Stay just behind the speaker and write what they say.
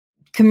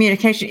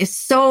communication is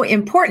so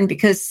important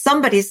because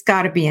somebody's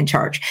got to be in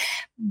charge.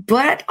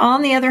 But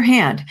on the other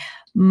hand,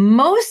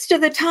 most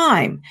of the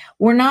time,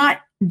 we're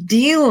not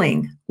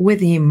dealing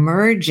with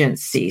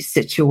emergency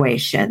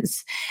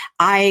situations.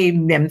 I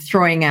am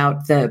throwing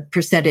out the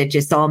percentage,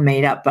 it's all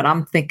made up, but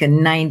I'm thinking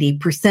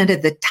 90%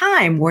 of the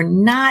time we're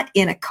not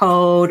in a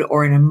code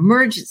or an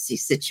emergency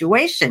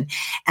situation.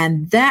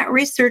 And that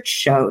research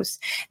shows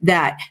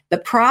that the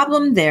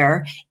problem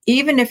there,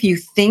 even if you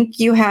think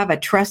you have a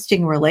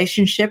trusting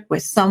relationship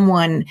with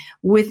someone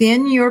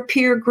within your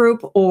peer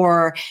group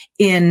or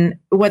in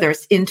whether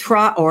it's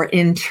intra or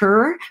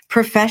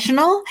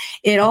inter-professional,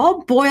 it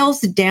all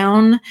boils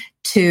down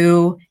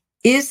to,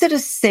 is it a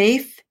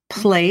safe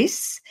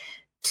place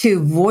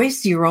to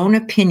voice your own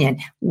opinion?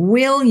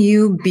 Will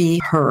you be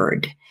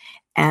heard?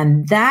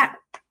 And that,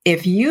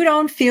 if you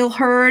don't feel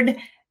heard,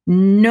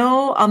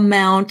 no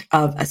amount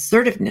of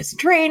assertiveness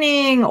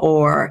training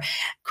or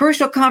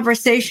crucial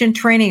conversation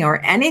training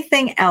or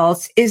anything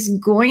else is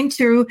going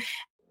to.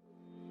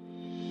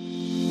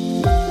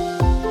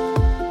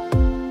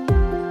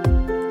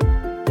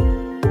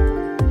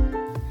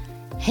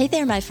 Hey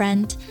there, my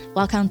friend.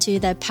 Welcome to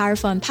the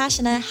Powerful and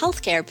Passionate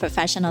Healthcare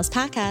Professionals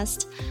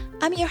Podcast.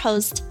 I'm your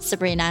host,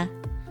 Sabrina.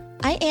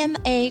 I am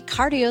a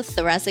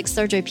cardiothoracic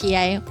surgery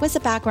PA with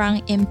a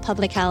background in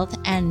public health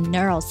and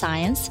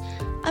neuroscience.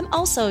 I'm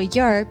also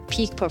your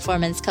peak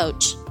performance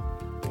coach.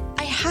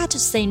 I had to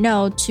say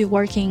no to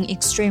working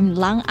extreme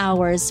long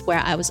hours where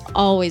I was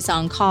always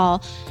on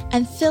call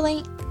and feeling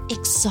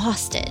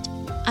exhausted,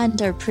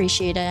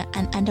 underappreciated,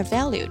 and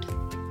undervalued,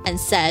 and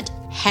said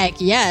heck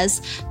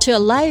yes to a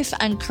life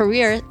and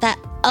career that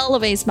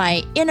elevates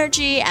my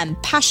energy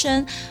and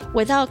passion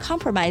without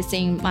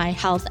compromising my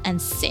health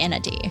and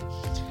sanity.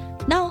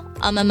 Now,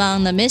 I'm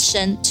on the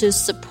mission to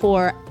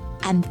support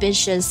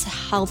ambitious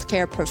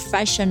healthcare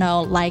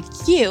professional like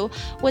you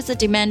with a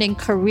demanding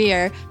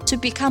career to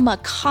become a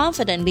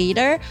confident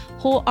leader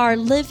who are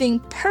living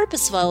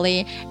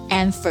purposefully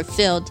and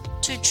fulfilled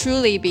to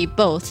truly be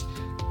both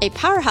a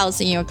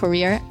powerhouse in your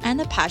career and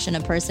a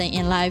passionate person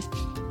in life.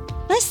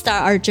 Let's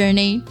start our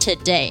journey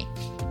today.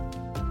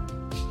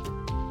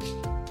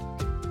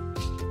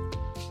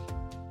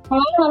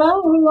 Hello,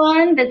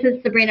 everyone. This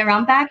is Sabrina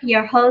Rombach,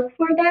 your host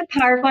for the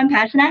Powerful and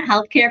Passionate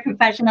Healthcare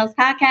Professionals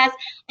Podcast.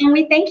 And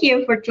we thank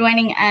you for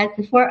joining us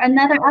for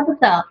another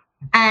episode.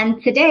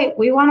 And today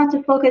we wanted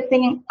to focus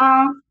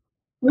on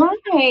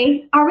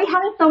why are we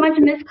having so much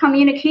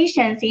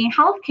miscommunications in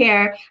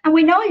healthcare? And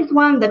we know it's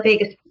one of the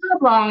biggest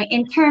problems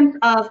in terms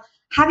of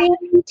having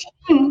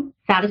team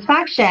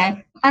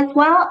satisfaction, as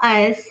well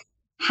as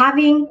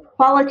having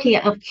quality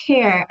of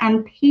care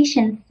and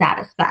patient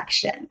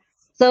satisfaction.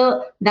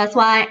 So that's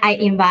why I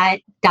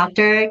invite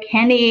Dr.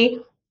 Candy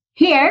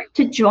here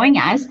to join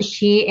us.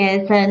 She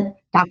is a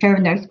doctor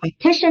of nurse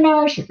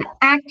practitioner. She's an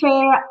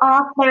actor,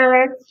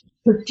 author,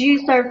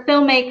 producer,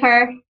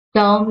 filmmaker,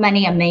 so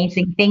many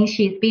amazing things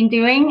she's been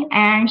doing.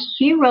 And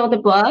she wrote the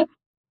book,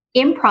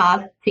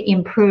 Improv to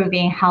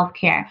Improving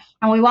Healthcare.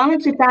 And we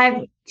wanted to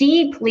dive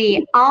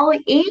deeply all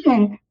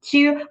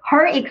into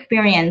her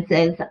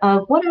experiences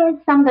of what are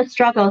some of the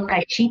struggles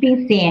that she's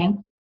been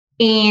seeing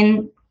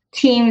in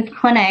teams,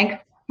 clinics,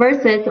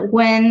 versus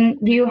when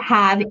you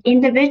have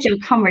individual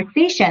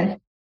conversations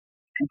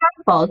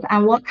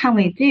and what can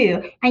we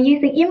do, and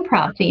using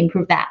improv to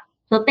improve that.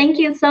 So thank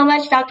you so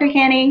much, Dr.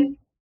 Candy.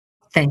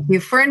 Thank you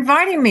for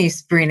inviting me,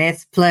 Sabrina.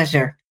 It's a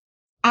pleasure.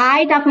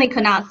 I definitely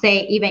could not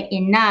say even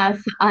enough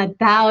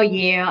about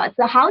you.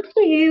 So how did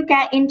you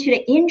get into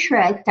the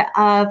interest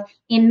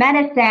in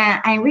medicine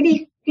and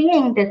really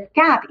seeing this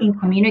gap in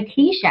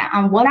communication?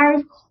 And what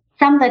are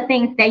some of the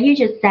things that you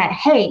just said,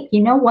 hey, you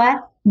know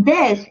what?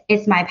 This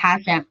is my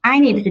passion. I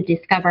need to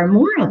discover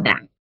more of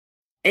that.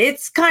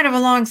 It's kind of a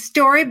long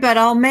story, but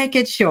I'll make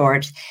it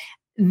short.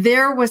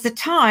 There was a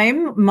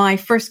time, my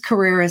first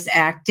career is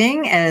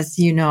acting, as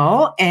you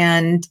know,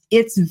 and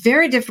it's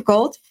very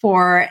difficult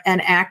for an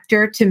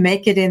actor to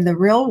make it in the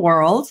real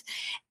world.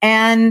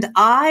 And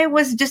I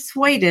was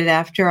dissuaded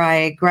after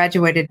I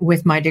graduated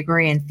with my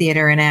degree in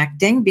theater and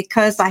acting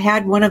because I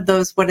had one of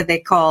those, what do they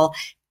call,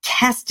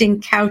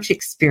 casting couch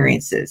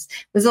experiences.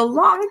 It was a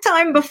long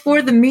time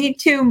before the Me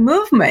Too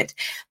movement,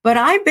 but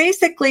I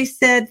basically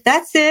said,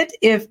 that's it.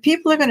 If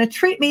people are going to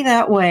treat me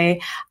that way,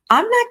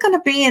 I'm not going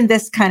to be in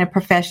this kind of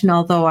profession,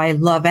 although I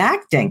love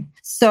acting.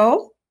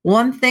 So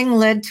one thing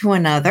led to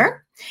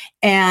another,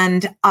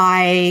 and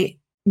I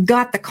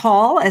got the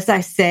call, as I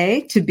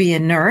say, to be a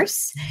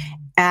nurse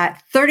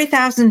at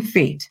 30,000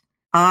 feet.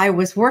 I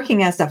was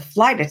working as a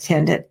flight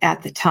attendant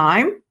at the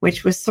time,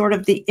 which was sort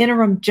of the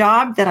interim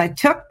job that I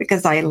took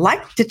because I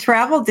liked to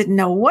travel, didn't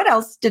know what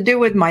else to do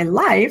with my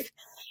life.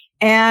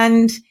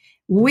 And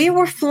we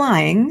were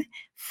flying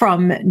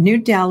from New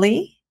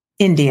Delhi,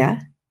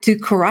 India, to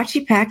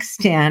Karachi,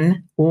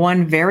 Pakistan,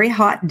 one very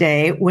hot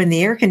day when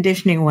the air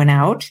conditioning went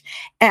out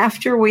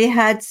after we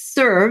had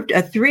served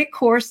a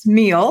 3-course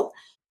meal.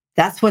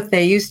 That's what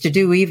they used to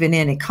do even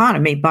in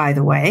economy, by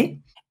the way.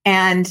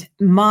 And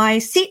my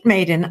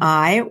seatmate and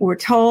I were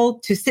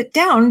told to sit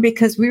down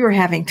because we were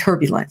having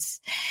turbulence.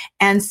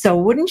 And so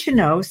wouldn't you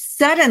know,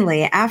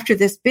 suddenly after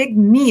this big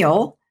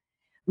meal,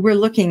 we're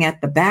looking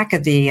at the back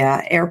of the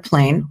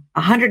airplane,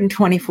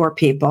 124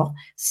 people.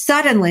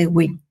 Suddenly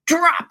we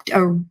dropped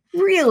a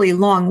really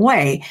long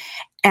way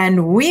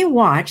and we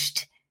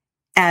watched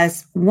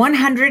as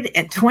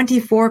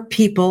 124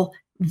 people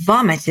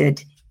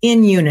vomited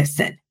in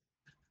unison.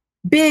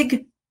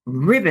 Big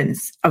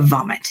ribbons of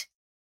vomit.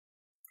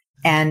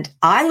 And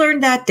I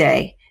learned that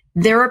day,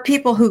 there are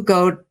people who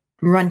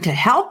run to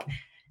help,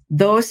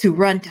 those who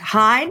run to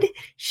hide.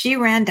 She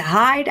ran to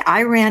hide,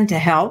 I ran to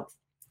help.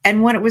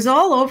 And when it was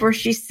all over,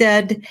 she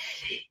said,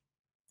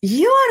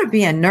 you ought to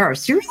be a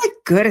nurse. You're really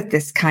good at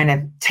this kind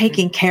of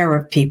taking care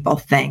of people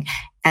thing.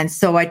 And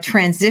so I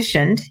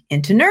transitioned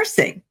into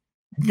nursing.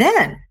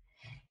 Then,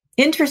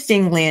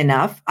 interestingly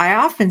enough, I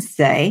often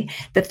say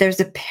that there's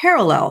a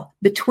parallel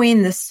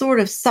between the sort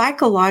of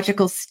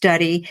psychological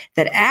study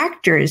that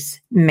actors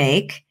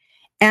make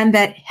and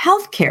that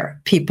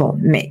healthcare people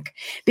make.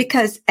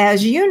 Because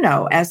as you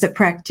know, as a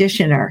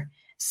practitioner,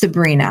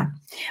 Sabrina,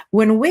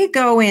 when we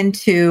go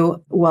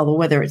into, well,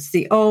 whether it's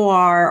the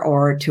OR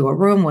or to a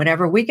room,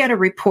 whatever, we get a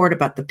report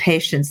about the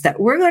patients that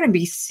we're going to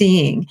be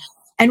seeing.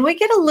 And we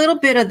get a little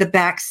bit of the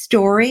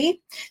backstory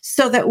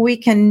so that we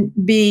can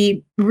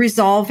be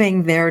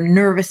resolving their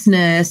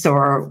nervousness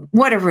or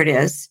whatever it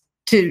is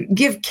to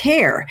give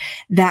care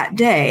that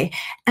day.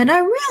 And I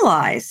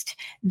realized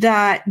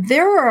that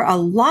there are a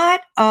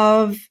lot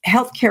of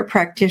healthcare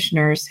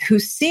practitioners who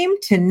seem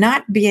to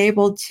not be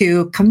able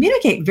to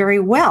communicate very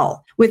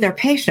well with their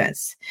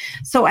patients.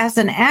 So as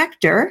an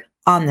actor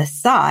on the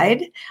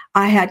side,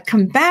 I had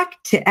come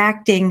back to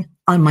acting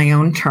on my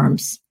own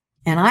terms.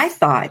 And I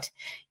thought,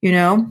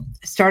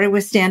 started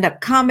with stand-up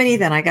comedy,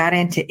 then I got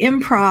into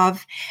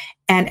improv.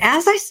 And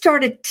as I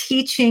started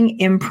teaching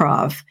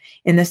improv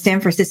in the San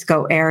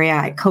Francisco area,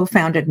 I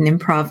co-founded an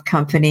improv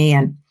company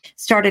and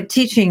started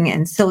teaching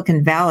in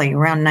Silicon Valley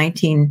around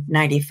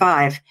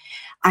 1995.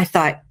 I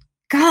thought,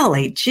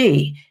 golly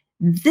gee,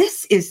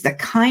 this is the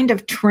kind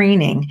of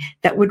training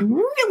that would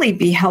really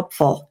be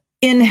helpful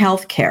in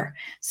healthcare.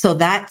 So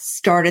that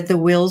started the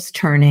wheels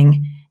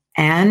turning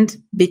and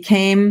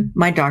became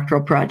my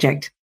doctoral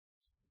project.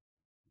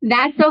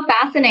 That's so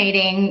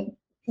fascinating.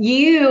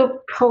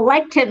 You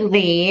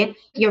collectively,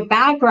 your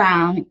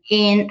background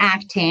in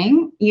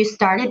acting, you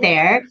started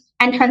there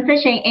and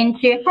transitioned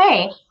into,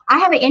 hey, I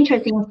have an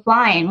interest in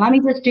flying. Let me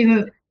just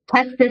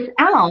test this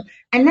out.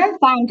 And then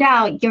find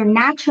out your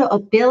natural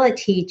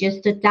ability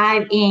just to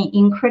dive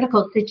in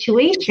critical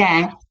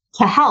situation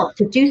to help,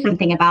 to do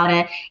something about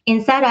it.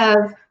 Instead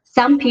of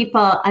some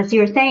people, as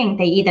you're saying,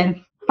 they either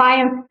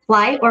fight,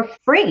 flight, or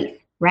freeze,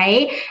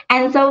 right?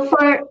 And so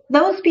for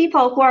those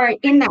people who are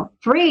in that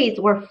freeze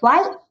or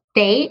flight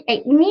state,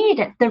 it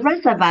need the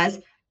rest of us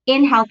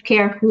in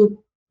healthcare who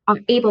are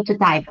able to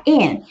dive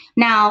in.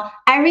 Now,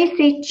 every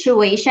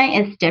situation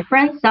is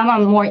different. Some are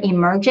more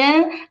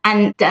emergent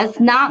and does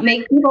not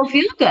make people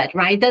feel good,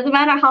 right? Doesn't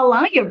matter how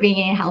long you're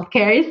being in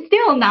healthcare, it's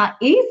still not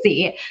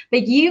easy.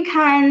 But you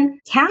can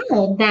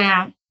tell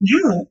that,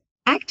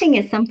 acting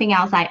is something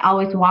else I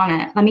always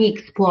wanted. Let me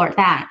explore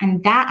that.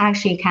 And that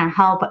actually can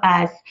help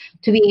us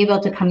to be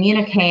able to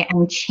communicate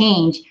and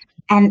change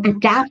and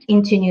adapt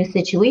into new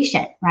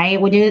situation,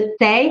 right? Would you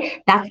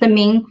say that's the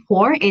main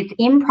core? It's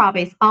improv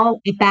is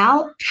all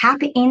about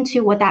tapping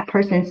into what that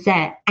person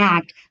said,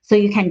 act, so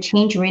you can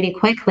change really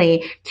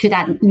quickly to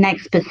that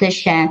next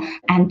position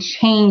and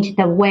change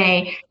the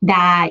way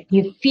that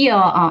you feel,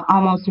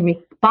 almost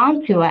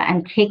respond to it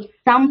and take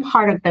some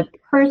part of the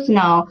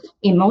personal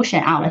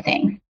emotion out of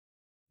things.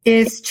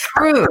 It's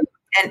true.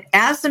 And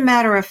as a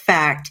matter of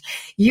fact,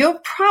 you're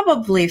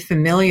probably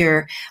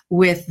familiar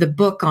with the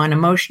book on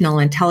emotional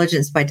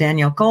intelligence by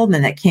Daniel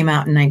Goleman that came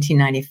out in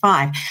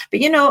 1995.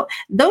 But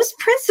those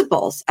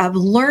principles of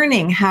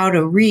learning how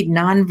to read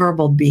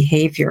nonverbal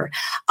behavior,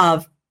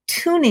 of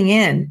tuning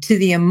in to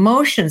the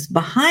emotions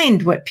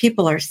behind what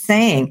people are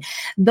saying,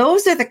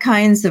 those are the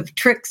kinds of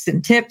tricks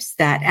and tips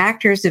that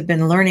actors have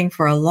been learning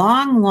for a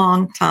long,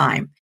 long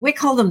time. We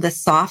call them the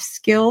soft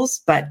skills,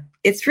 but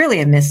it's really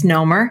a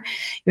misnomer.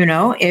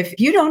 If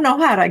you don't know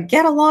how to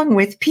get along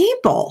with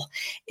people,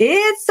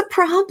 it's a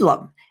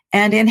problem.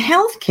 And in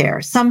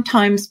healthcare,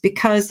 sometimes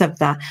because of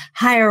the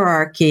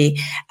hierarchy,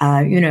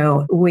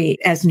 we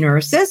as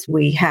nurses,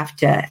 we have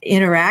to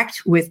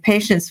interact with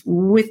patients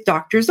with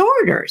doctor's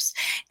orders.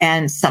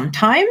 And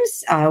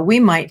sometimes we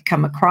might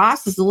come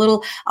across as a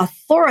little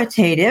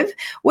authoritative,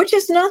 which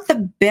is not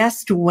the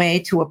best way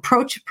to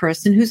approach a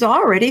person who's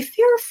already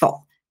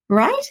fearful.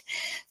 Right?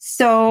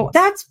 So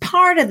that's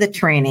part of the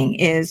training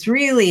is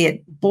really,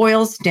 it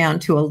boils down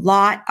to a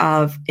lot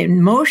of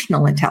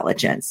emotional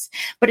intelligence,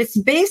 but it's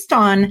based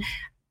on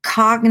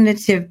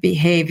cognitive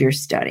behavior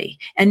study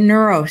and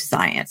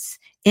neuroscience,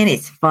 and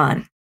it's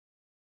fun.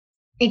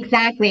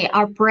 Exactly.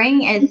 Our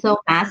brain is so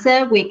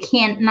massive, we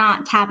can't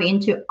not tap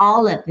into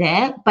all of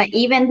it, but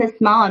even the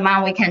small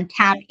amount we can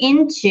tap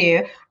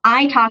into.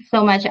 I talk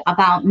so much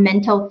about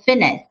mental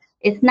fitness.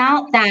 It's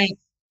not that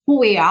who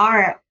we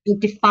are is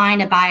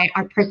defined by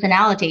our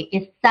personality.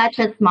 It's such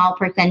a small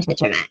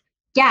percentage of it.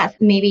 Yes,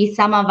 maybe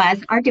some of us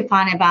are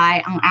defined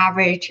by on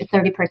average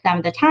 30%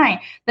 of the time,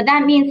 but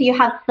that means you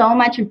have so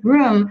much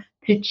room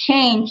to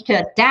change, to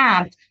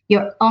adapt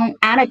your own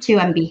attitude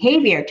and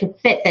behavior to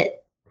fit the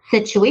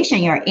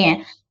situation you're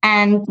in.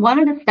 And one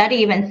of the study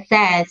even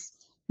says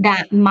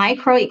that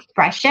micro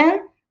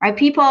expression, right?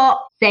 People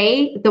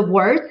say the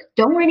words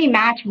don't really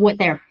match what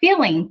they're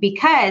feeling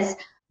because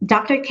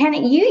Dr. Ken,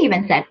 you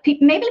even said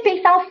maybe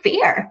based on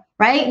fear,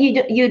 right?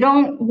 You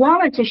don't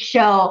want to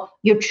show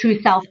your true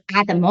self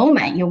at the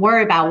moment. You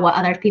worry about what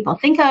other people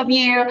think of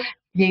you.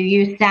 Do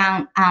you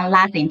sound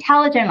less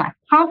intelligent, less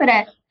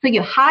confident? So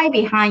you hide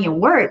behind your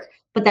words.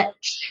 But the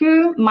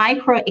true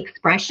micro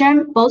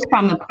expression, both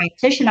from the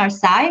practitioner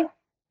side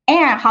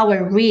and how we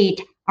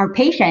read our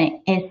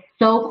patient, is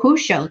so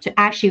crucial to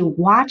actually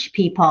watch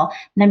people,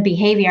 their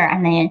behavior,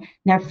 and then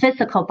their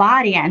physical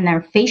body and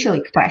their facial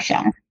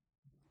expression.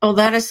 Oh,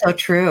 that is so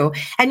true.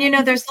 And,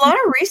 there's a lot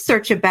of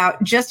research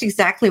about just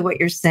exactly what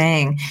you're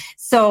saying.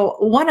 So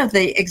one of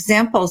the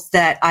examples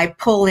that I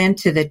pull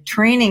into the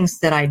trainings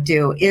that I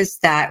do is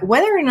that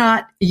whether or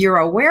not you're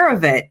aware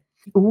of it,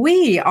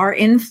 we are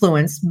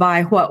influenced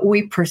by what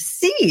we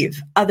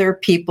perceive other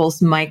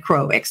people's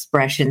micro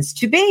expressions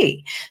to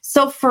be.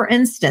 So for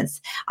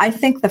instance, I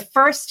think the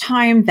first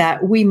time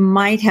that we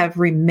might have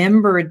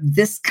remembered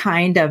this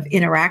kind of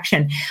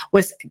interaction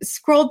was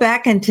scroll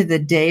back into the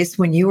days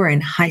when you were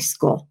in high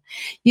school.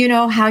 You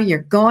know how you're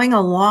going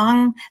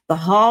along the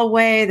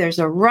hallway, there's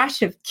a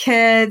rush of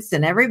kids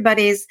and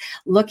everybody's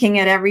looking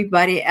at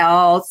everybody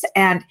else.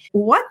 And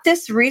what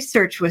this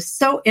research was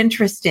so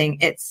interesting,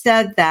 it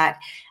said that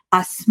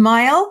a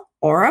smile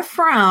or a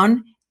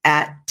frown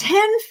at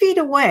 10 feet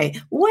away,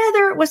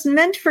 whether it was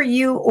meant for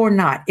you or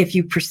not, if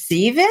you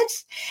perceive it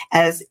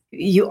as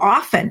you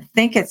often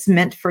think it's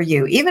meant for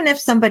you, even if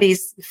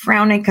somebody's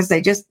frowning because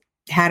they just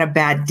had a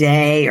bad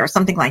day or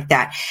something like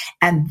that.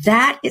 And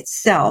that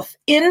itself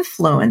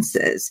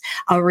influences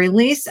a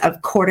release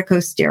of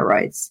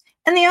corticosteroids.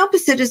 And the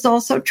opposite is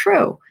also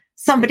true.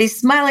 Somebody's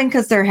smiling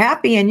because they're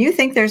happy and you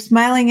think they're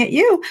smiling at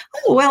you.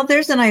 Oh, well,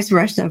 there's a nice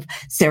rush of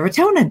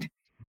serotonin.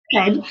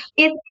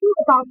 It's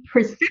about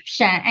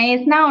perception and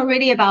it's not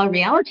really about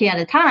reality at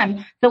the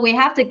time. So we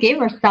have to give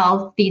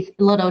ourselves these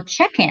little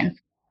check-ins.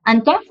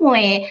 And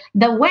definitely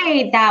the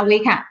way that we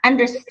can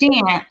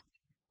understand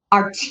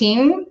our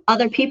team,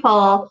 other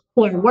people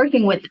who are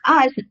working with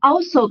us,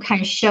 also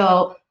can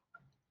show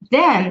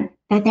them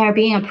that they're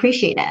being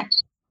appreciated.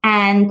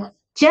 And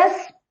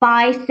just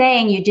by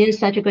saying you did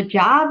such a good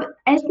job,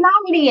 it's not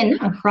really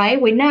enough,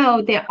 right? We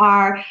know there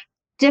are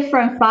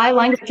different 5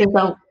 languages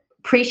of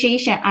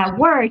appreciation at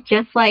work,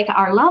 just like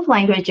our love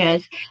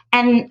languages.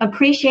 And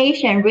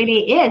appreciation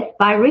really is,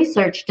 by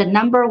research, the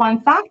number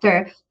one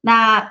factor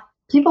that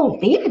people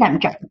leave them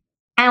job.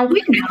 And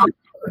we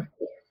know,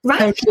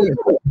 right?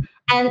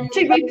 And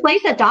to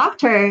replace a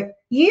doctor,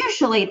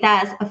 usually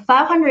that's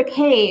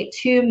 $500K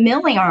to $1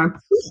 million.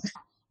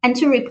 And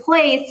to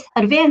replace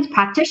advanced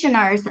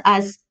practitioners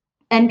as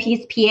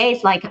NPs,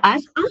 PAs like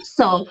us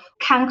also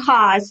can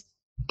cost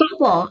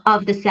double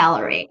of the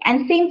salary.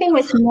 And same thing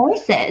with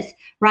nurses,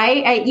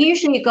 right? It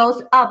usually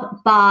goes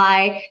up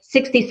by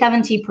 60,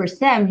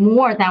 70%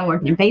 more than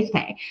working base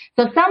pay.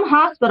 So some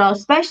hospitals,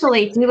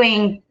 especially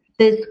during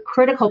this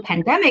critical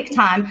pandemic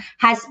time,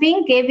 has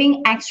been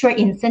giving extra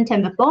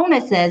incentive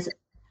bonuses,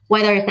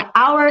 whether it's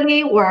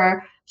hourly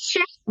or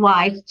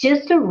shift-wise,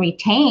 just to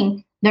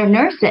retain their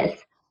nurses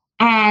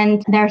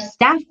and their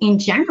staff in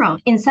general,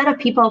 instead of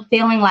people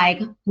feeling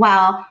like,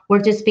 well,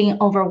 we're just being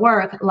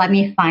overworked, let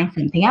me find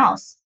something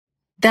else.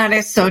 That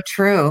is so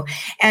true.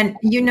 And,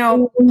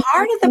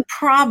 part of the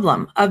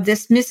problem of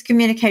this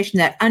miscommunication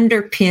that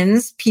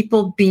underpins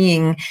people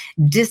being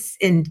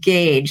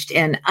disengaged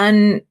and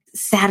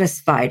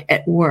unsatisfied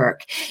at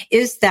work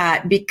is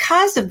that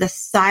because of the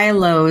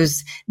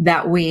silos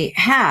that we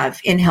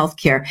have in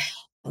healthcare,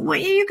 well,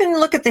 you can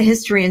look at the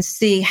history and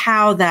see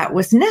how that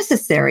was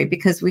necessary,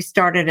 because we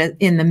started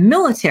in the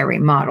military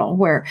model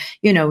where,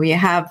 we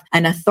have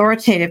an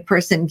authoritative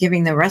person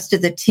giving the rest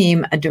of the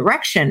team a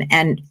direction.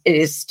 And it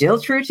is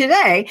still true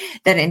today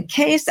that in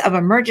case of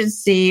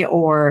emergency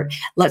or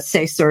let's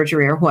say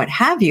surgery or what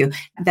have you,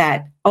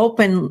 that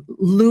open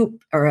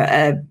loop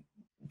or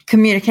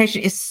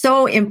communication is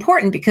so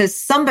important because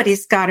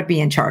somebody's got to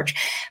be in charge.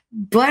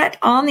 But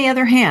on the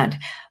other hand,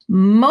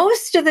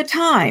 most of the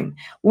time,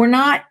 we're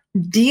not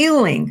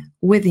dealing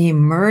with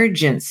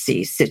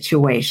emergency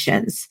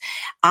situations.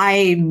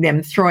 I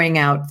am throwing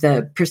out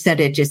the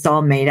percentage, it's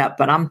all made up,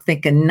 but I'm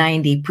thinking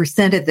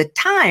 90% of the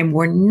time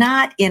we're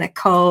not in a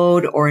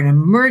code or an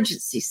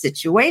emergency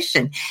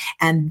situation.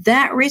 And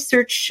that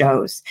research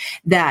shows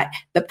that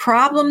the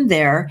problem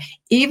there,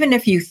 even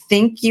if you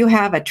think you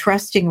have a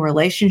trusting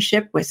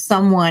relationship with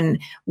someone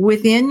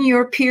within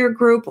your peer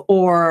group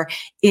or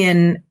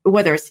in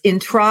whether it's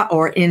intra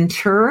or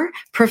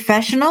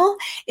inter-professional,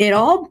 it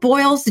all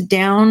boils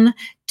down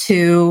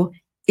to,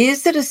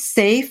 is it a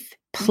safe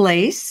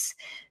place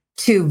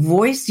to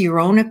voice your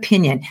own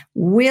opinion.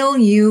 Will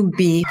you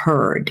be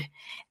heard?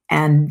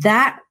 And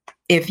that,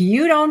 if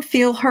you don't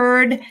feel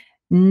heard,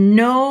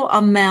 no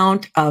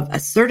amount of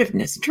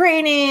assertiveness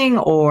training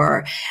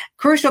or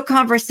crucial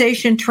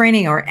conversation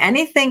training or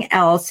anything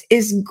else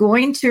is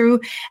going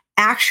to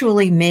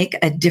actually make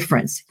a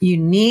difference. You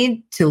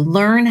need to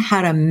learn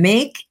how to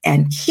make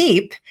and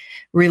keep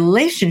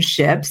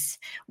relationships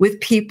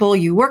with people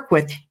you work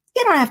with.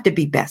 You don't have to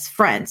be best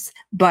friends,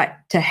 but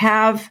to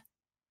have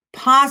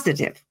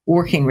positive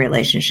working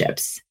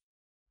relationships.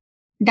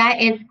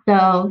 That is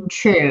so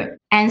true.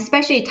 And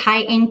especially tie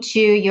into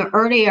your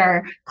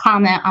earlier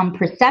comment on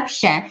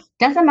perception.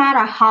 Doesn't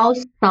matter how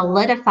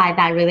solidified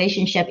that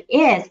relationship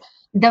is,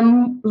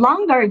 the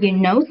longer you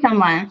know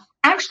someone,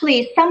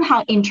 actually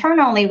somehow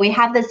internally we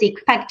have this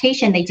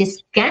expectation they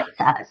just get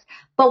us.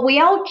 But we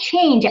all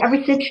change.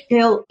 Every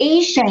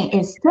situation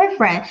is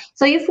different.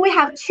 So if we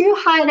have too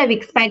high of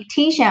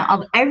expectation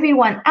of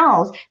everyone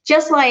else,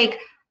 just like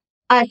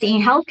us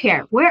in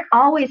healthcare, we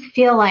always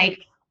feel like,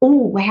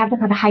 oh, we have to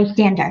have a high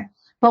standard.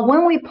 But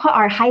when we put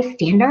our high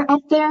standard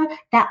up there,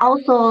 that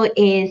also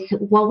is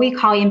what we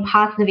call in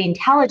positive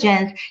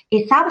intelligence,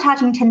 a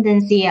sabotaging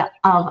tendency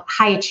of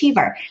high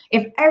achiever.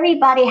 If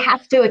everybody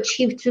has to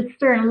achieve to a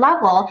certain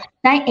level,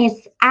 that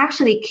is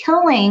actually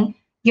killing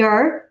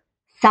your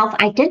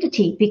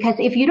self-identity, because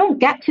if you don't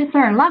get to a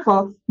certain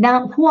level,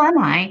 then who am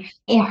I?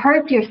 It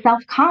hurts your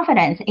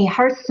self-confidence. It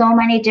hurts so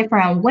many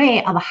different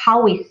ways of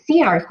how we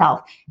see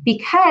ourselves,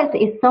 because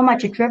it's so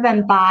much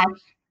driven by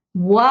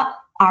what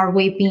are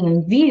we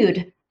being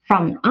viewed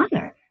from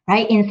others,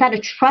 right? Instead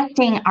of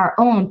trusting our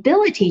own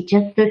ability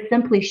just to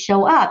simply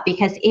show up.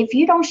 Because if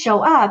you don't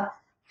show up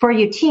for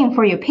your team,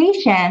 for your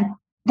patient,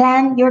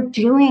 then you're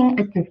doing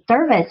a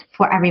disservice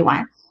for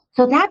everyone.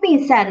 So that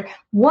being said,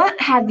 what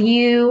have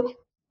you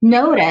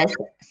noticed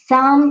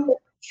some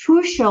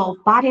crucial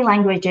body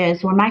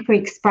languages or micro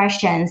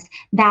expressions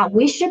that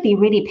we should be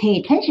really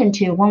paying attention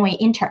to when we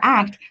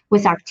interact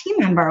with our team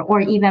member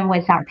or even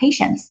with our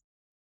patients?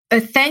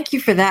 Thank you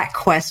for that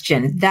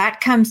question. That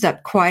comes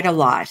up quite a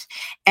lot.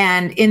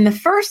 And in the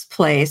first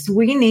place,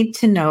 we need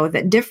to know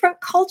that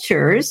different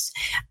cultures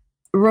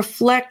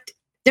reflect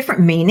different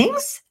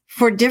meanings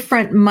for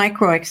different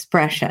micro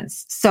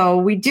expressions. So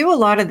we do a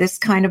lot of this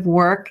kind of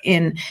work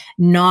in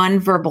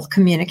nonverbal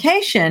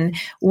communication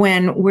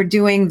when we're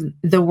doing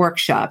the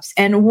workshops.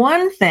 And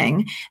one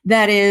thing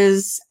that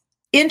is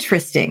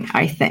interesting,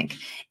 I think,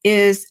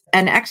 is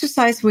an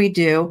exercise we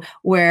do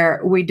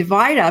where we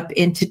divide up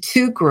into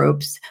two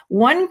groups.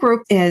 One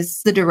group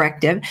is the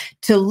directive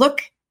to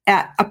look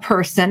at a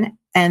person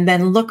and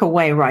then look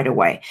away right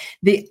away.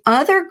 The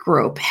other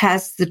group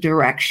has the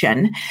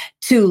direction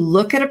to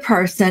look at a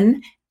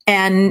person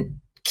and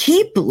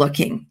keep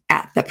looking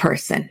at the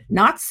person,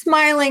 not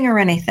smiling or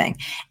anything.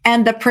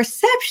 And the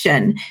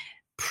perception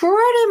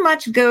pretty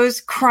much goes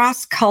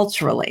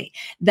cross-culturally,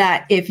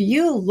 that if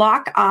you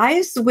lock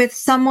eyes with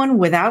someone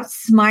without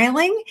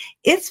smiling,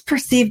 it's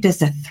perceived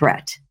as a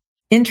threat.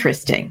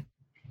 Interesting.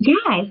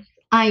 Yes,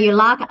 you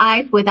lock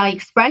eyes without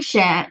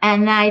expression.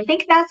 And I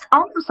think that's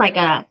almost like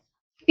a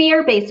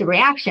fear-based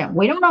reaction.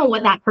 We don't know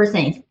what that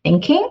person is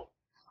thinking.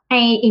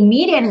 And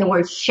immediately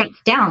we're shut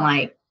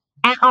down.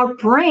 And our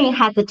brain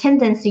has a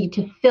tendency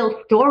to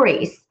fill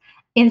stories.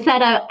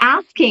 Instead of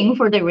asking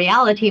for the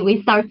reality,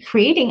 we start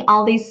creating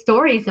all these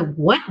stories of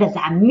what does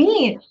that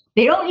mean?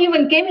 They don't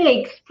even give me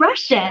an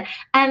expression.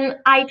 And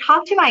I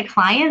talk to my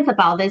clients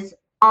about this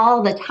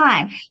all the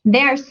time.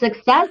 They're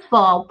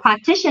successful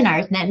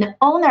practitioners that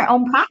own their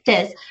own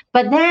practice.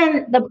 But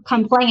then the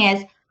complaint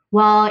is,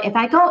 well, if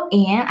I go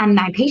in and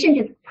my patient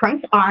just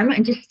press arm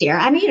and just stare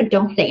at me and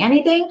don't say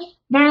anything,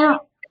 then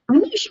I'm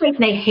not sure if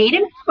they hate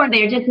it or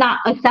they're just not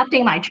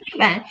accepting my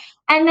treatment.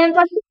 And then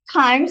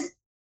sometimes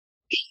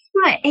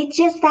it's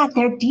just that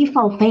their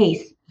default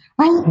face.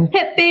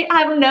 They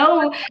have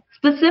no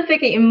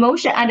specific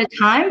emotion at a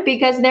time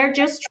because they're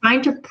just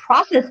trying to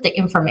process the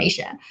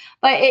information.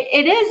 But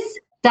it is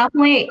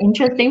definitely an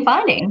interesting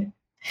finding.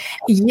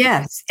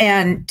 Yes.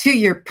 And to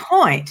your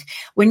point,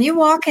 when you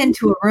walk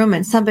into a room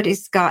and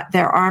somebody's got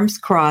their arms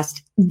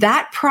crossed,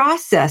 that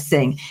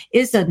processing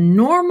is a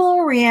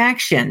normal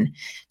reaction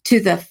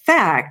to the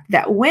fact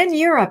that when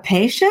you're a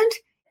patient,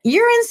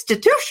 you're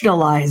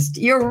institutionalized.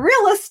 Your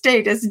real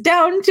estate is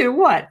down to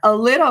what? A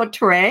little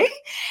tray?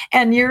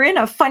 And you're in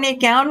a funny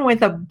gown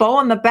with a bow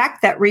on the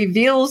back that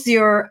reveals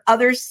your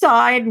other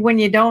side when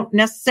you don't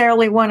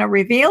necessarily want to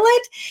reveal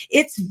it.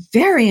 It's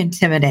very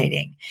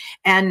intimidating.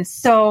 And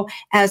so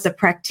as a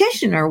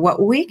practitioner,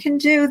 what we can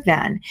do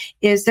then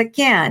is,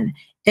 again,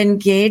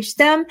 engage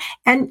them.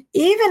 And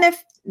even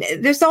if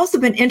there's also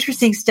been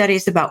interesting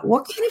studies about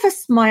what kind of a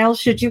smile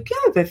should you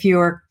give if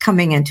you're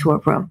coming into a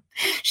room.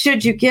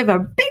 Should you give a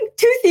big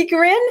toothy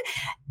grin?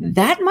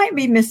 That might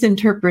be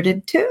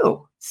misinterpreted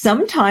too.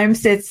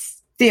 Sometimes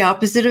it's the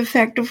opposite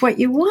effect of what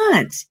you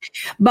want.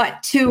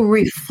 But to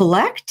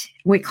reflect,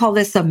 we call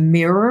this a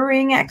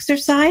mirroring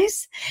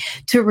exercise,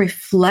 to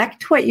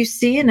reflect what you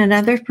see in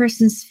another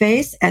person's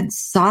face and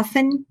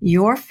soften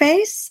your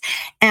face,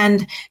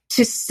 and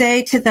to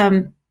say to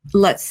them,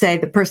 let's say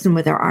the person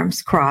with their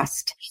arms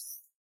crossed,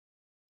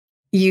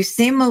 you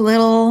seem a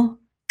little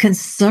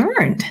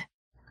concerned.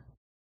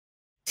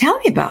 Tell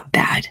me about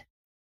that.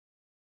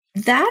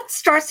 That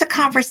starts a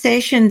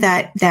conversation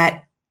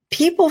that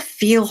people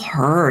feel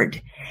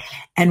heard.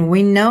 And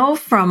we know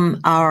from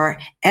our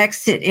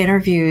exit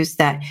interviews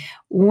that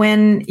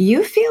when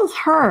you feel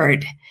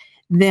heard,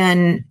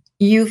 then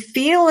you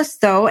feel as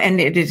though,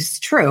 and it is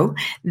true,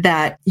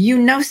 that you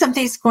know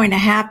something's going to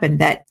happen,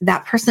 that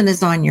that person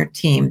is on your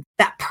team.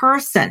 That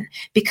person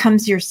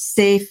becomes your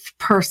safe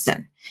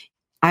person.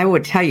 I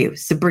would tell you,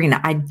 Sabrina,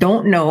 I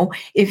don't know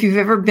if you've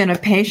ever been a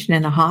patient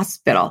in a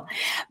hospital,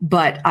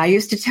 but I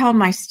used to tell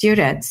my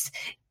students,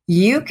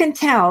 you can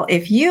tell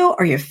if you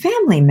or your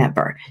family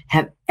member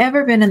have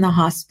ever been in the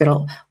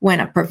hospital when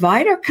a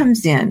provider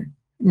comes in,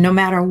 no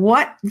matter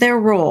what their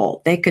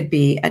role, they could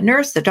be a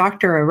nurse, a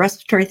doctor, a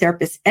respiratory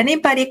therapist,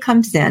 anybody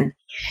comes in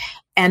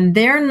and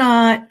they're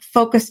not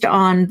focused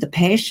on the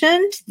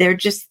patient. They're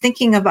just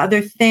thinking of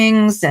other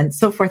things and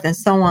so forth and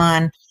so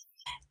on.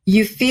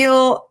 You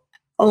feel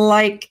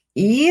like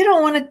you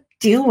don't want to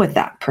deal with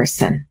that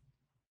person.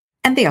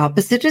 And the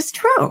opposite is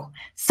true.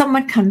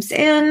 Someone comes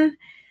in,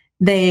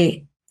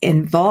 they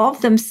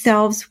involve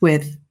themselves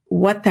with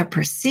what they're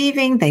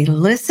perceiving, they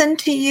listen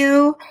to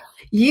you.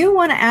 You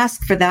want to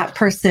ask for that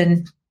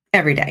person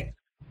every day.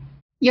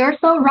 You're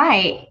so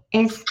right.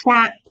 It's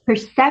that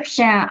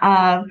perception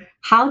of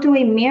how do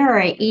we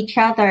mirror each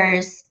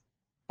other's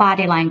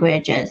body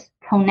languages,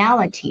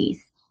 tonalities,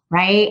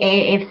 right?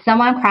 If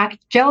someone cracks a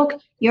joke,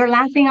 you're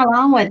laughing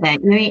along with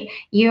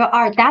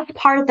it. That's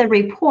part of the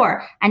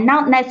rapport. And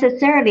not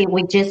necessarily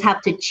we just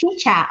have to chit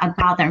chat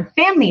about their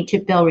family to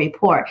build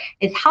rapport.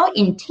 It's how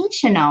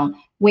intentional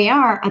we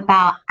are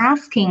about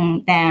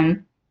asking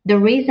them the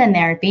reason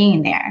they're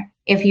being there,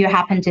 if you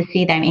happen to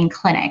see them in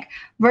clinic,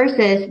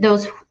 versus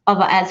those of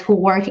us who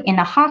work in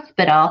a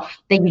hospital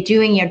that you're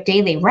doing your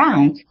daily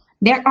rounds.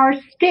 There are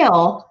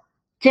still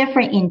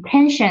different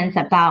intentions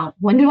about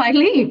when do I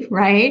leave,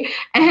 right?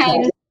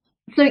 And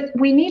so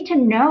we need to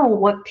know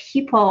what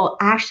people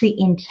actually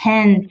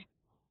intend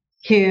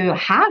to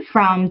have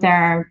from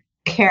their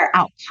care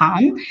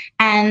outcome.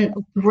 And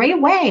great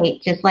way,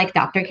 just like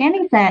Dr.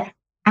 Candy said,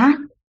 ask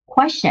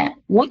question.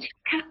 What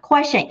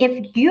question,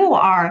 if you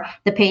are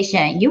the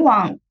patient, you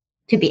want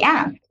to be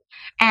asked?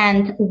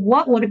 And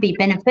what would be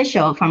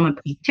beneficial from a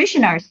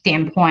practitioner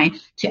standpoint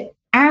to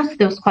ask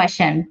those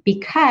questions?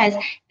 Because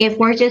if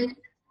we're just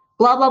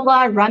blah, blah,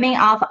 blah, running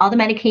off all the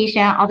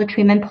medication, all the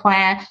treatment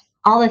plan,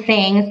 all the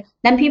things,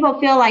 then people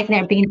feel like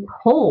they're being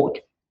told,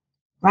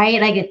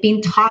 right? Like it's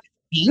being taught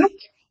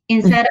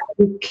instead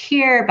of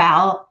care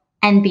about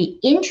and be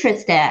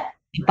interested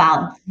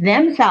about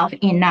themselves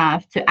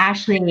enough to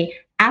actually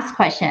ask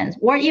questions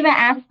or even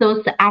ask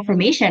those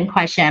affirmation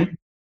questions.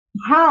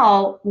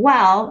 How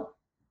well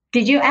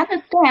did you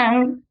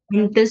understand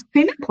this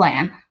treatment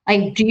plan?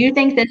 Like, do you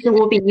think this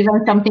will be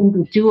even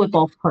something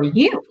doable for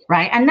you,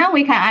 right? And now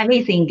we can at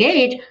least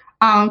engage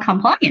on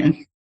compliance.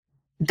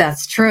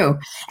 That's true.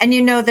 And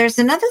there's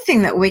another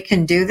thing that we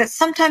can do that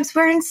sometimes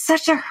we're in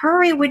such a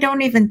hurry, we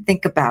don't even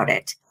think about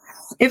it.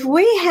 If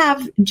we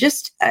have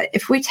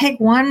if we take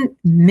 1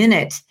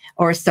 minute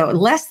or so,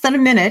 less than a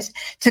minute,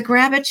 to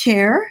grab a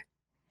chair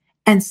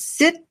and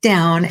sit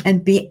down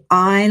and be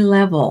eye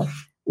level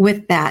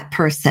with that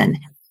person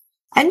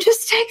and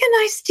just take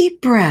a nice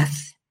deep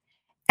breath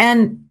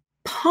and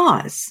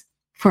pause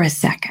for a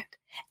second.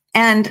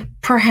 And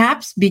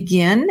perhaps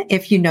begin,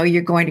 if you know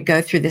you're going to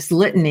go through this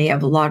litany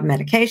of a lot of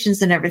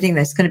medications and everything,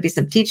 there's going to be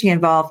some teaching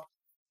involved.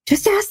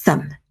 Just ask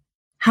them,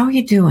 how are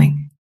you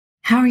doing?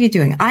 How are you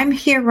doing? I'm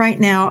here right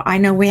now. I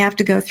know we have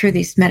to go through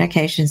these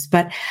medications,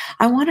 but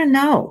I want to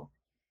know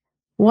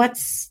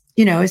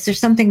is there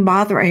something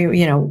bothering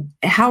you?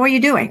 How are you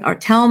doing? Or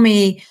tell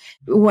me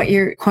what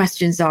your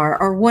questions are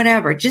or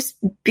whatever. Just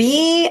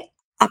be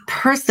a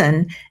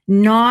person,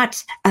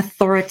 not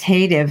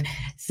authoritative,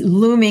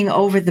 looming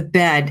over the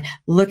bed,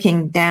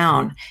 looking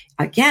down.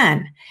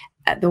 Again,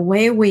 the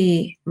way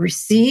we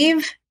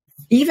receive,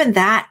 even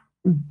that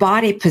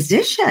body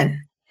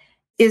position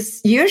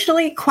is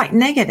usually quite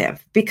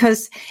negative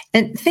because,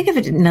 and think of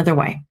it another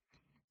way.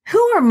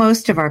 Who are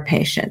most of our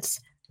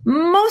patients?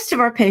 Most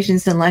of our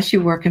patients, unless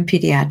you work in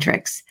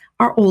pediatrics,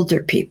 are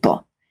older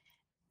people.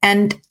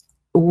 And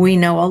we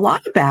know a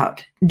lot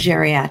about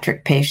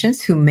geriatric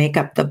patients who make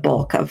up the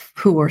bulk of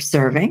who we're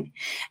serving.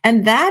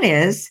 And that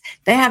is,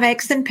 they have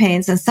aches and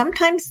pains, and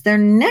sometimes their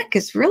neck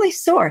is really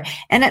sore.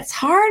 And it's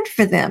hard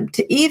for them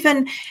to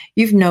even,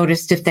 you've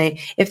noticed if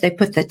they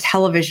put the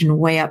television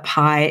way up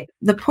high,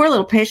 the poor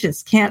little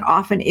patients can't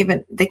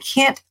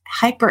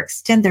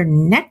hyperextend their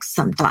neck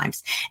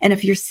sometimes. And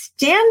if you're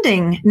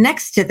standing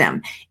next to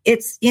them,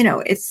 it's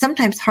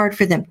sometimes hard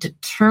for them to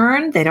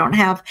turn. They don't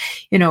have,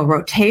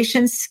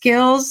 rotation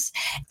skills,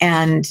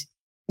 and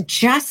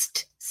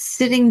just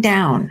sitting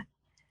down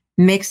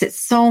makes it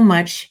so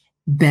much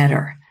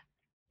better.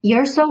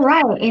 You're so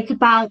right. It's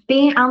about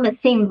being on the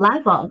same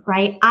level,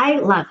 right? Eye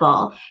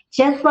level.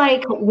 Just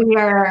like we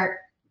are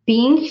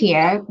being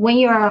here, when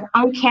you're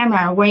on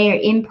camera, when you're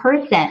in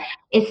person,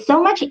 it's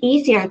so much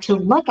easier to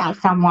look at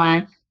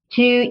someone,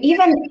 to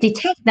even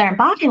detect their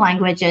body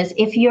languages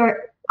if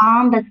you're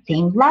on the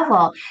same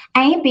level.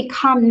 And it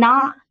become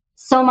not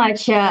so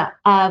much of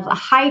a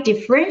high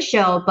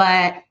differential,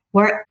 but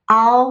we're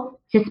all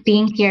just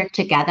being here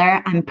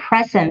together. I'm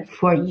present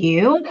for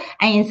you.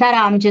 And instead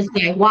I'm just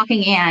like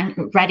walking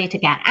in ready to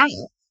get out.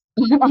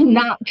 I'm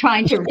not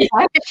trying to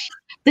rush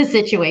the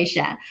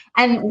situation.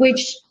 And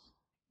which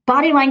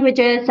body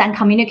languages and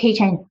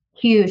communication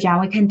is huge,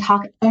 and we can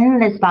talk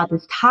endless about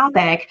this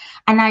topic.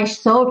 And I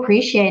so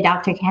appreciate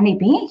Dr. Candy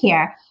being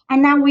here.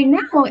 And now we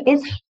know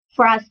it's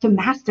for us to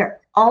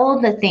master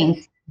all the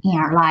things in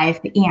our life,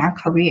 in our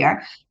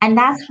career. And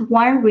that's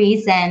one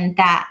reason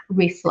that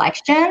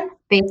reflection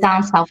based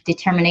on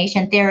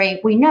self-determination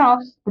theory, we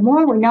know the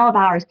more we know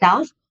about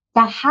ourselves,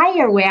 the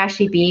higher we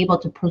actually be able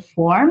to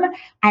perform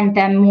and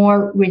the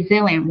more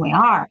resilient we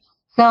are.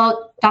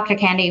 So, Dr.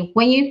 Candy,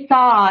 when you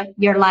saw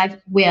your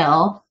life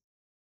wheel,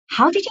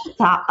 how did you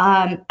thought,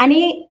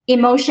 any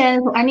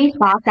emotions or any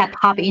thoughts that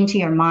pop into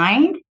your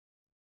mind?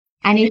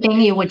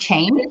 Anything you would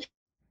change?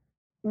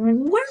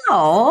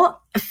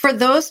 Well, for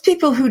those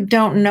people who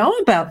don't know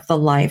about the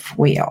life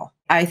wheel,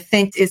 I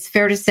think it's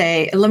fair to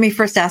say, let me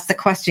first ask the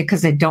question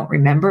because I don't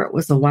remember. It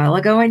was a while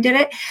ago I did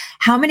it.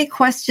 How many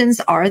questions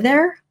are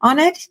there on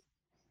it?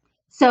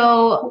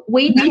 So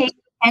we take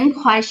 10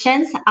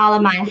 questions out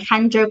of my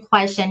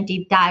 100-question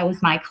deep dive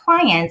with my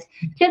clients,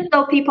 just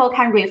so people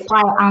can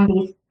reflect on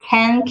these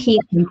 10 key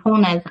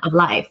components of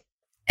life.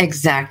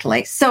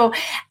 Exactly. So,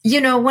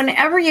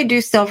 whenever you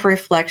do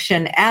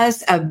self-reflection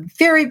as a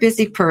very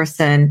busy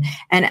person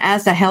and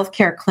as a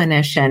healthcare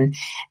clinician,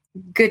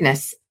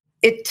 goodness,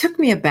 it took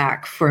me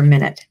aback for a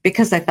minute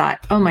because I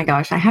thought, oh my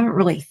gosh, I haven't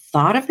really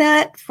thought of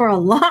that for a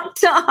long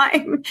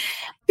time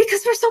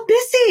because we're so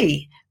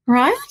busy,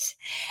 right?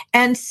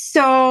 And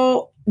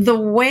so the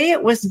way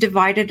it was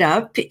divided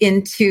up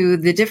into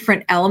the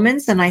different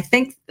elements, and I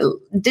think,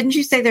 didn't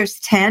you say there's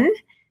 10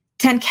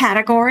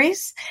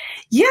 categories?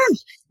 Yeah,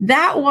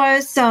 that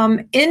was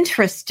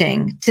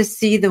interesting to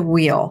see the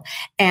wheel.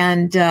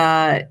 And,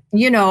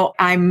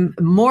 I'm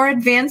more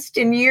advanced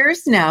in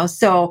years now,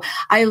 so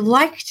I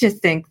like to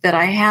think that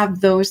I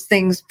have those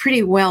things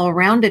pretty well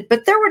rounded.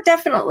 But there were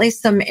definitely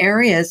some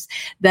areas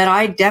that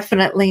I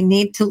definitely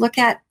need to look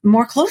at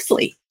more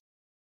closely.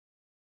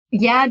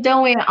 Yeah,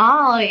 don't we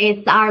all?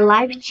 It's our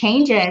life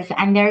changes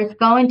and there's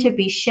going to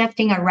be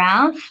shifting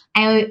around.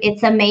 And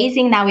it's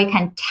amazing that we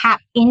can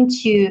tap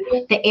into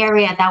the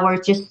area that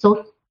we're just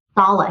so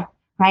solid,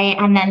 right?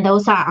 And then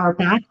those are our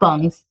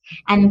backbones.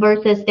 And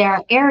versus there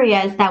are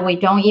areas that we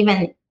don't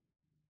even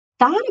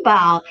thought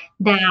about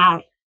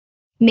that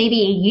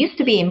maybe it used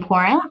to be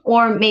important,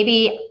 or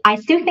maybe I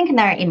still think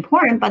they're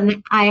important, but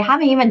I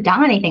haven't even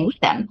done anything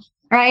with them.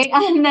 Right.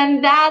 And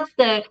then that's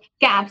the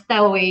gaps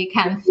that we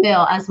can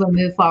fill as we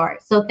move forward.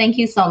 So thank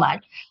you so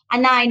much.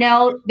 And I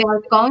know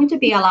there's going to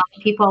be a lot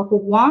of people who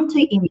want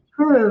to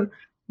improve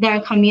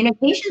their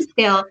communication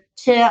skill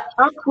to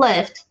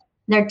uplift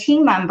their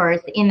team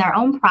members in their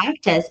own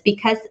practice,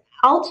 because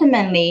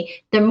ultimately,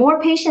 the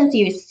more patients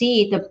you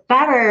see, the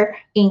better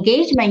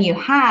engagement you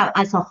have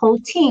as a whole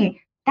team.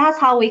 That's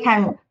how we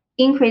can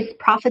increase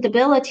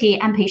profitability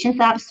and patient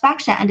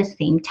satisfaction at the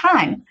same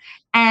time.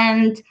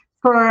 And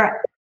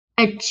for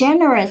a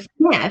generous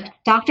gift,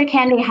 Dr.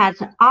 Candy has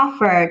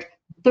offered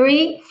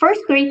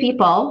first three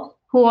people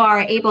who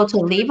are able to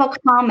leave a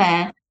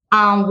comment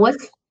on what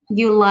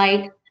you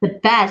like the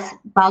best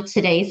about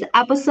today's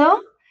episode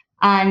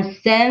and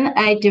send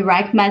a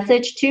direct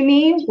message to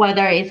me,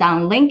 whether it's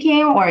on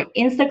LinkedIn or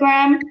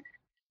Instagram,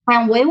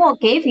 and we will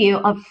give you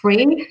a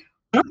free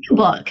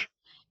book.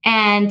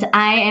 And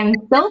I am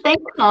so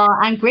thankful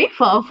and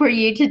grateful for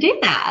you to do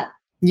that.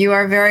 You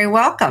are very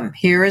welcome.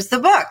 Here is the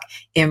book,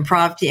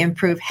 Improv to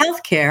Improve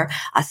Healthcare,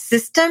 a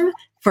system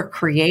for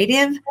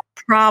creative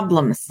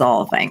problem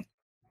solving.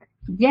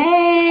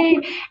 Yay!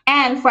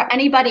 And for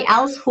anybody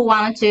else who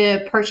wanted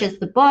to purchase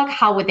the book,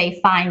 how would they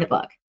find the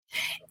book?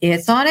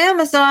 It's on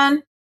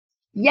Amazon.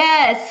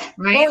 Yes.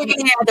 Right. Or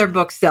any other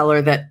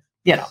bookseller that,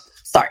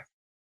 sorry.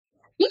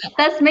 Yeah,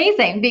 that's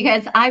amazing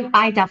because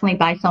I definitely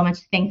buy so much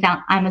things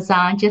on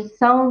Amazon, just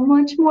so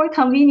much more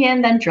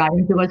convenient than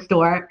driving to a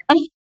store.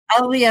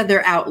 All the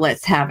other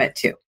outlets have it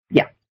too.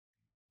 Yeah.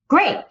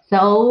 Great.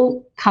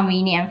 So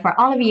convenient for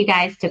all of you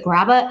guys to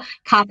grab a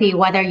copy,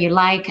 whether you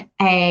like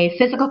a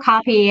physical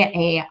copy,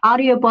 a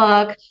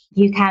audiobook,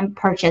 you can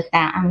purchase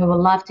that. And we would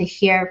love to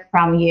hear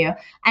from you.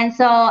 And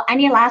so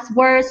any last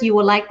words you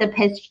would like to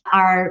pitch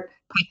our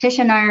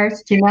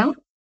practitioners to know?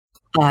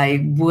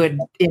 I would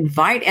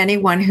invite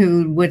anyone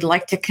who would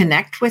like to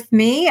connect with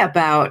me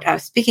about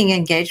speaking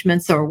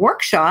engagements or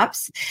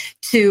workshops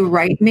to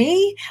write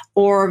me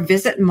or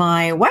visit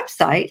my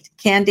website,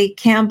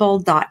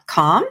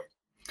 candycampbell.com.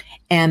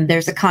 And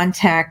there's a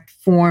contact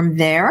form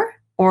there,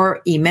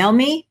 or email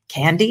me,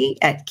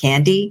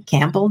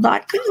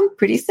 candy@candycampbell.com.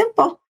 Pretty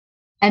simple.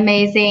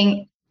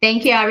 Amazing.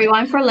 Thank you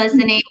everyone for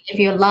listening. If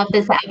you love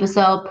this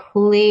episode,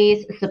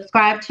 please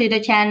subscribe to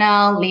the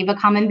channel, leave a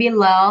comment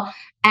below,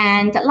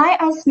 and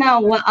let us know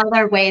what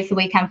other ways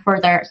we can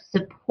further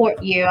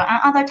support you on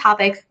other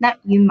topics that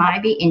you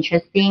might be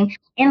interested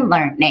in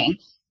learning.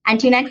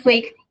 Until next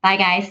week, bye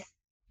guys.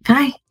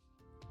 Bye.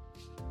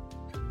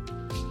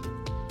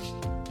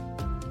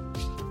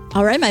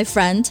 All right, my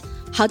friend,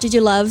 how did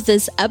you love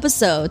this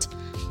episode?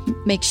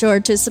 Make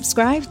sure to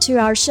subscribe to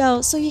our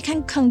show so you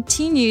can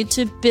continue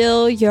to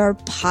build your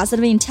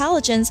positive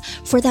intelligence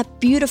for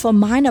that beautiful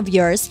mind of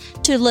yours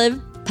to live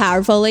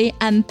powerfully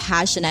and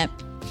passionate.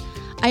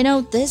 I know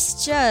this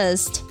is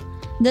just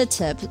the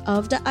tip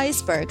of the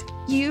iceberg.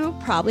 You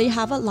probably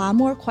have a lot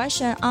more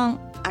questions on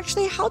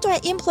actually how do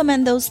I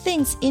implement those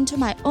things into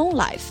my own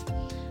life?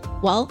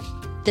 Well,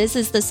 this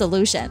is the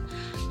solution.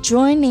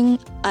 Joining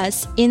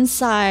us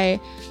inside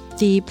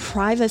the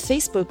private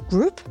Facebook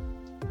group,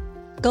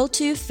 go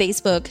to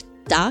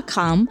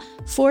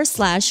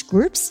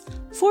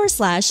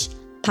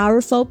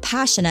facebook.com/groups/powerful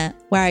passionate,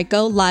 where I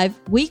go live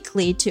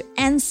weekly to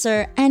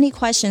answer any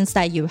questions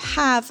that you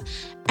have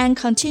and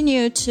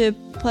continue to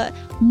put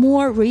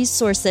more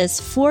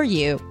resources for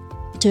you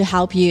to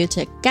help you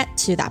to get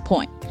to that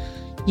point.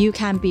 You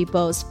can be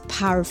both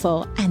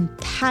powerful and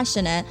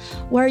passionate,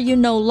 where you're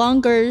no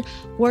longer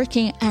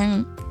working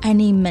on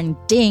any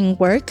mundane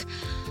work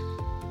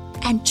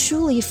and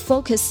truly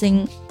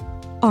focusing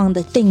on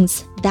the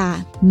things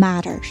that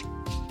matter.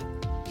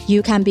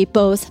 You can be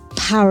both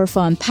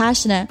powerful and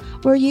passionate,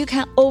 where you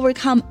can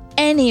overcome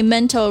any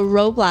mental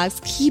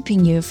roadblocks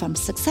keeping you from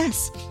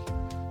success.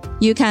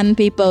 You can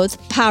be both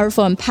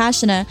powerful and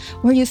passionate,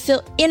 where you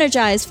feel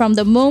energized from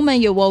the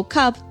moment you woke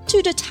up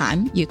to the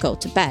time you go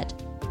to bed.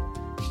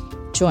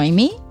 Join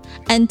me,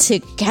 and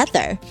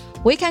together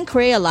we can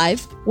create a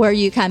life where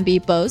you can be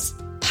both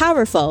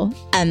powerful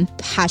and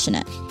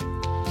passionate.